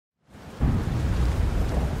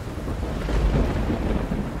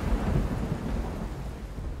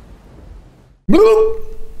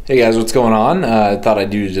Hey guys, what's going on? I thought I'd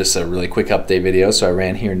do just a really quick update video, so I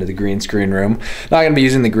ran here into the green screen room. Not going to be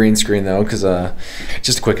using the green screen though, because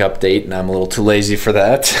just a quick update, and I'm a little too lazy for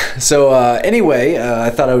that. So anyway,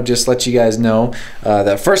 I thought I would just let you guys know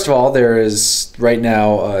that first of all, there is right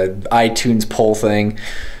now iTunes poll thing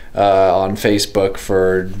on Facebook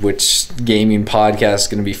for which gaming podcast is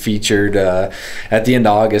going to be featured at the end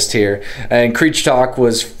of August here, and Creech Talk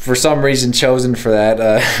was for some reason chosen for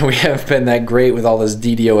that. We haven't been that great with all this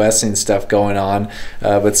DDoS and stuff going on,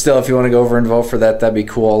 but still, if you want to go over and vote for that, that'd be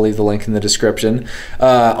cool. I'll leave the link in the description.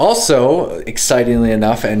 Also, excitingly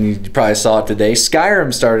enough, and you probably saw it today,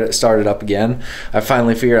 Skyrim started up again. I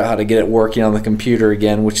finally figured out how to get it working on the computer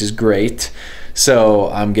again, which is great. So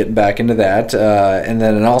I'm getting back into that, and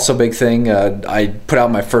then an also big thing, I put out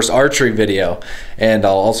my first archery video, and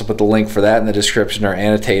I'll also put the link for that in the description or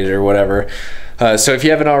annotate it or whatever. So if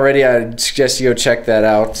you haven't already, I'd suggest you go check that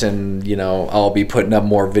out, and I'll be putting up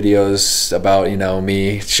more videos about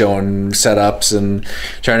me showing setups and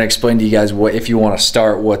trying to explain to you guys what, if you want to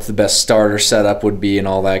start, what the best starter setup would be and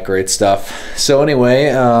all that great stuff. So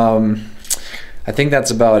anyway, I think that's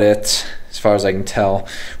about it. As far as I can tell,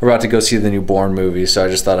 we're about to go see the new Bourne movie, so I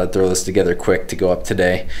just thought I'd throw this together quick to go up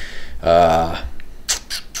today. But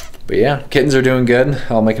yeah, kittens are doing good.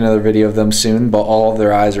 I'll make another video of them soon, but all of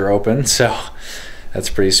their eyes are open, so that's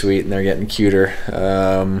pretty sweet, and they're getting cuter.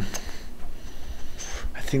 I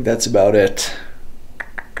think that's about it.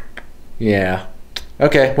 Yeah.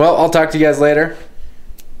 Okay, well, I'll talk to you guys later.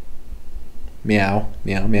 Meow,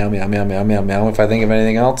 meow, meow, meow, meow, meow, meow, meow. If I think of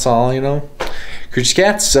anything else, I'll, Creech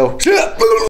cats, so